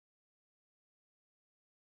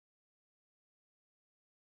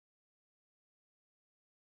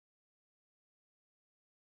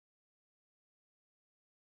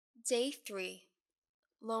Day 3.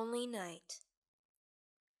 Lonely Night.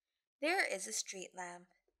 There is a street lamp.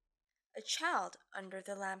 A child under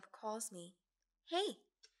the lamp calls me. Hey,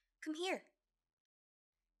 come here.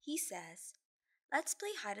 He says, let's play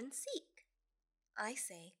hide and seek. I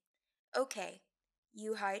say, okay,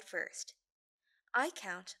 you hide first. I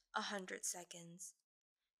count 100 seconds.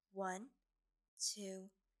 1, 2,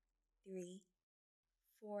 3,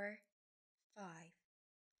 4, 5.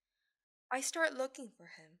 I start looking for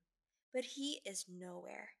him, but he is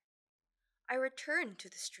nowhere. I return to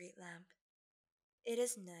the street lamp. It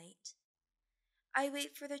is night. I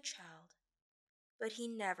wait for the child, but he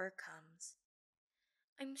never comes.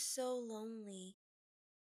 I'm so lonely.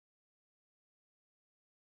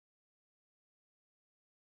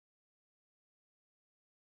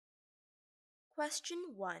 Question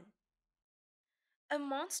 1. A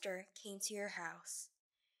monster came to your house.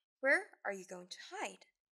 Where are you going to hide?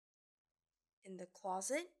 In the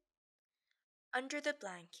closet? Under the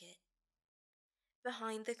blanket?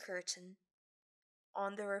 Behind the curtain?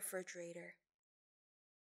 On the refrigerator?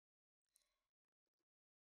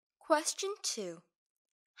 Question 2.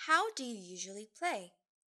 How do you usually play?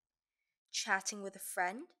 Chatting with a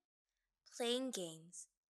friend? Playing games?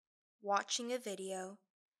 Watching a video?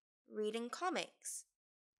 Reading comics?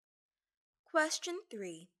 Question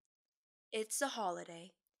 3. It's a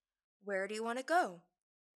holiday. Where do you want to go?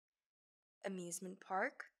 Amusement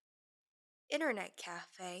park? Internet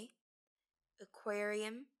cafe?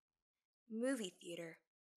 Aquarium? Movie theater?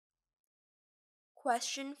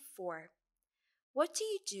 Question 4. What do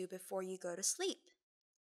you do before you go to sleep?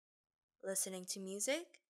 Listening to music?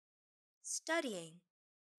 Studying?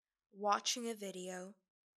 Watching a video?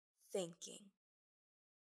 Thinking?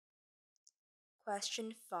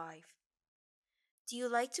 Question 5. Do you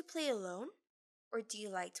like to play alone or do you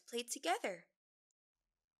like to play together?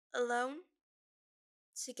 Alone?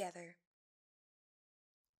 Together.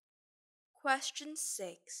 Question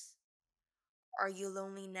 6. Are you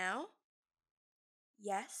lonely now?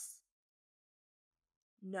 Yes?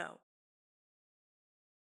 No.